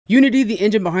Unity, the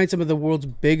engine behind some of the world's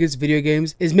biggest video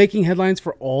games, is making headlines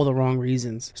for all the wrong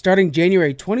reasons. Starting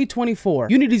January 2024,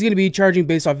 Unity is going to be charging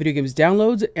based off video games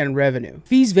downloads and revenue.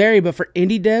 Fees vary, but for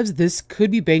indie devs, this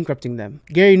could be bankrupting them.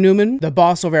 Gary Newman, the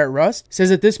boss over at Rust, says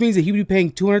that this means that he would be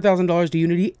paying $200,000 to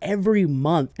Unity every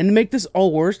month. And to make this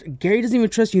all worse, Gary doesn't even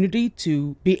trust Unity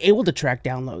to be able to track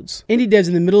downloads. Indie devs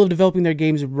in the middle of developing their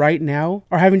games right now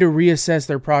are having to reassess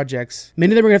their projects.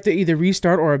 Many of them are going to have to either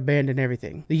restart or abandon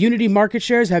everything. The Unity market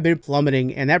shares have been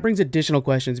plummeting, and that brings additional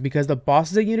questions because the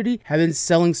bosses at Unity have been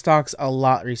selling stocks a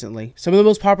lot recently. Some of the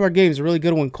most popular games, a really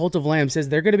good one, Cult of Lamb, says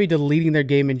they're going to be deleting their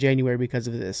game in January because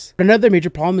of this. But another major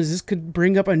problem is this could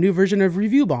bring up a new version of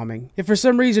review bombing. If for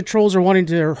some reason trolls are wanting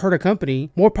to hurt a company,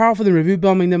 more powerful than review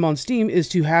bombing them on Steam is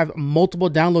to have multiple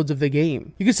downloads of the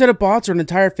game. You can set up bots or an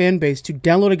entire fan base to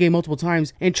download a game multiple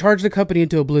times and charge the company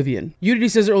into oblivion. Unity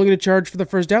says they're only going to charge for the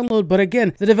first download, but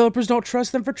again, the developers don't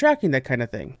trust them for tracking that kind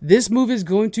of thing. This move is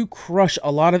going to crush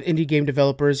a lot of indie game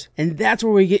developers, and that's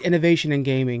where we get innovation in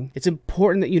gaming. It's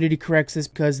important that Unity corrects this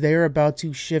because they are about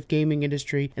to shift gaming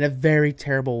industry in a very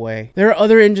terrible way. There are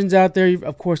other engines out there,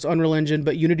 of course Unreal Engine,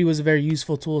 but Unity was a very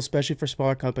useful tool, especially for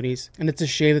smaller companies, and it's a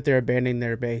shame that they're abandoning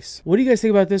their base. What do you guys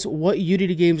think about this? What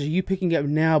Unity games are you picking up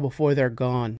now before they're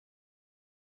gone?